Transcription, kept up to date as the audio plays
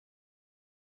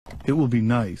It will be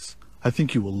nice. I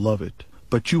think you will love it.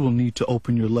 But you will need to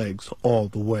open your legs all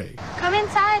the way. Come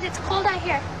inside. It's cold out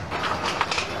here.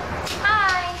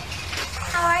 Hi.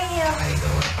 How are you? How you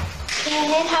doing?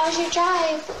 Good. How was your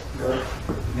drive? Good.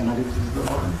 You gonna leave this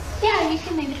door open? Yeah, you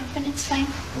can leave it open. It's fine.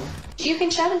 You can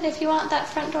shut it if you want, that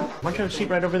front door. Why don't you have a seat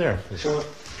right over there? Sure.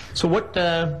 So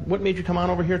what made you come on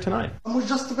over here tonight? I was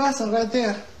just passing right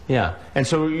there. Yeah. And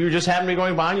so you just happened to be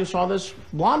going by and you saw this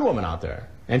blonde woman out there.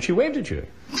 And she waved at you.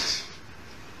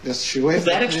 Yes, she waved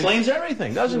That at me. explains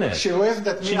everything, doesn't it? She waved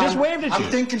at me. She just waved at you.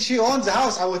 I'm thinking she owns the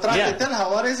house. I would try to tell her,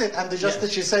 what is it? And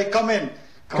she say, come in.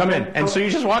 Come in. And so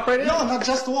you just walk right in? No, not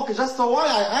just walk. Just a while.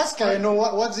 I ask her,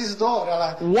 what's this door?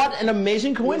 What an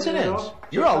amazing coincidence.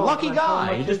 You're a lucky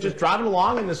guy. You're just driving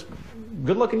along and this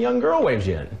good-looking young girl waves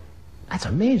you in. That's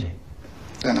amazing.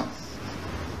 I know.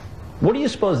 What do you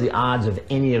suppose the odds of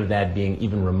any of that being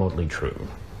even remotely true?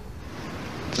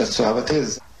 That's how it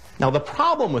is. Now, the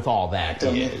problem with all that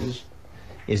is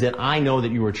that I know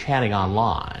that you were chatting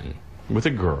online with a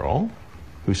girl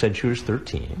who said she was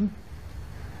 13.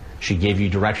 She gave you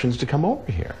directions to come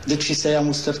over here. Did she say I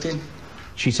was 13?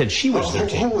 She said she was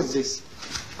 13. Who was this?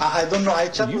 I don't know. I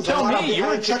checked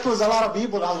with a lot of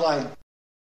people online.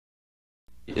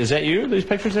 Is that you, these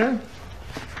pictures there?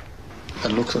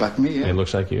 It looks like me, yeah. It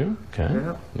looks like you?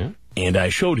 Okay. Yeah. And I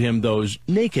showed him those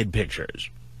naked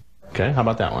pictures. Okay, how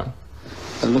about that one?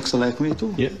 It looks like me,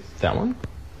 too. Yeah, that one?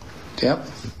 Yep.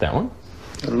 That one?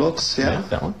 It looks, yeah.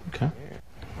 That one? Okay.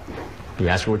 You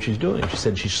ask her what she's doing. She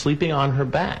said she's sleeping on her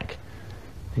back.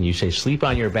 And you say, sleep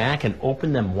on your back and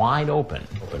open them wide open.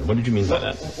 What did you mean by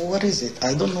that? What is it?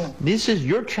 I don't know. This is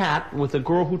your chat with a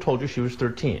girl who told you she was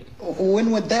 13. When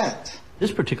was that?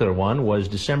 This particular one was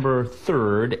December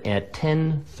 3rd at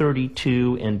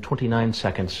 10:32 and 29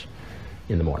 seconds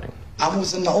in the morning. I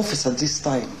was in the office at this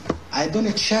time. I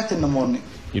don't chat in the morning.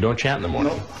 You don't chat in the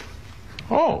morning?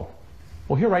 No. Oh.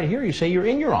 Well, right here, you say you're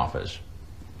in your office.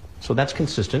 So that's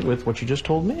consistent with what you just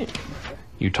told me.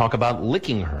 You talk about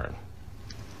licking her.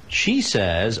 She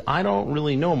says, I don't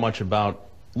really know much about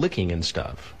licking and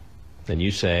stuff. Then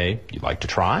you say, you'd like to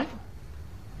try?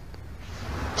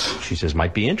 She says,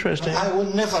 might be interesting. I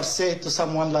will never say it to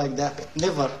someone like that.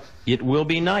 Never. It will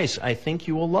be nice. I think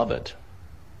you will love it.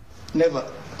 Never.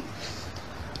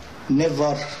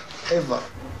 Never, ever.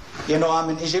 You know, I'm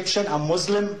an Egyptian, I'm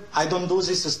Muslim, I don't do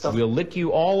this stuff. We'll lick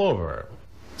you all over.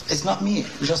 It's not me,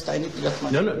 just I need to get my...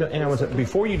 No. And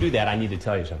before you do that, I need to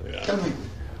tell you something. Tell me.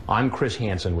 I'm Chris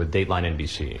Hansen with Dateline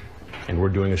NBC, and we're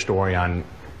doing a story on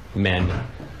men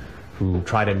who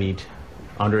try to meet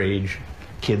underage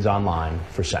kids online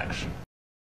for sex.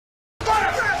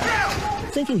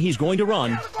 Thinking he's going to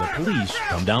run, the police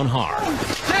come down hard.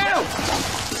 Down!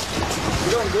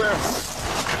 You don't grab.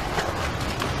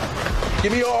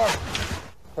 Give me your arm.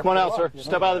 Come on out, sir.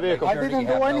 Step out of the vehicle. I didn't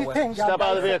do anything. Step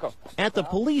out of the vehicle. At the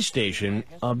police station,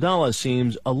 Abdallah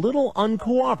seems a little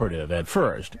uncooperative at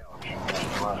first.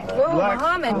 Whoa,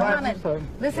 Mohamed,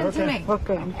 listen to me.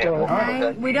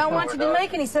 Okay. We don't want you to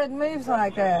make any sudden moves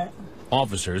like that.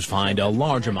 Officers find a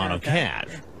large amount of cash.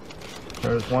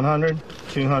 There's 100,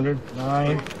 200,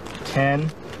 9, 10,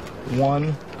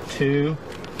 1, 2,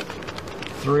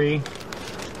 3,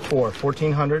 4,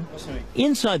 1,400.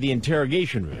 Inside the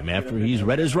interrogation room, after he's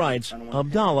read his rights,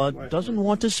 Abdallah doesn't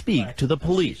want to speak to the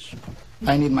police.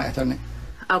 I need my attorney.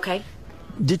 Okay.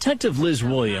 Detective Liz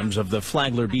Williams of the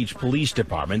Flagler Beach Police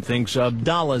Department thinks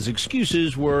Abdallah's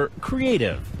excuses were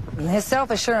creative. His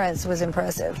self-assurance was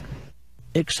impressive.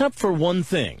 Except for one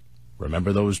thing.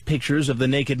 Remember those pictures of the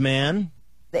naked man?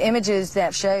 The images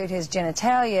that showed his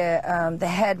genitalia, the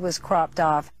head was cropped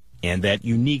off. And that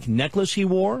unique necklace he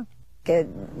wore? It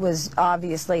was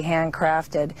obviously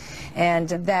handcrafted. And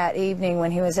that evening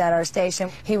when he was at our station,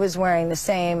 he was wearing the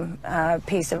same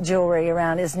piece of jewelry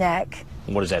around his neck.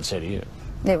 What does that say to you?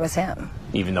 It was him.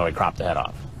 Even though he cropped the head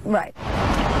off? Right.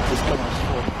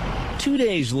 2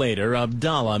 days later,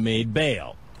 Abdallah made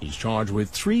bail. He's charged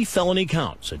with 3 felony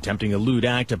counts, attempting a lewd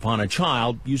act upon a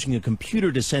child, using a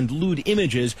computer to send lewd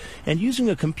images, and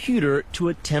using a computer to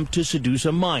attempt to seduce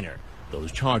a minor.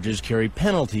 Those charges carry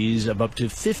penalties of up to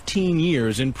 15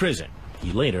 years in prison.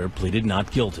 He later pleaded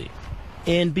not guilty.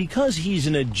 And because he's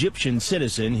an Egyptian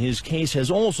citizen, his case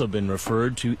has also been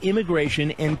referred to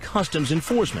Immigration and Customs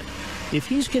Enforcement. If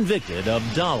he's convicted,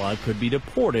 Abdallah could be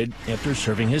deported after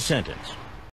serving his sentence.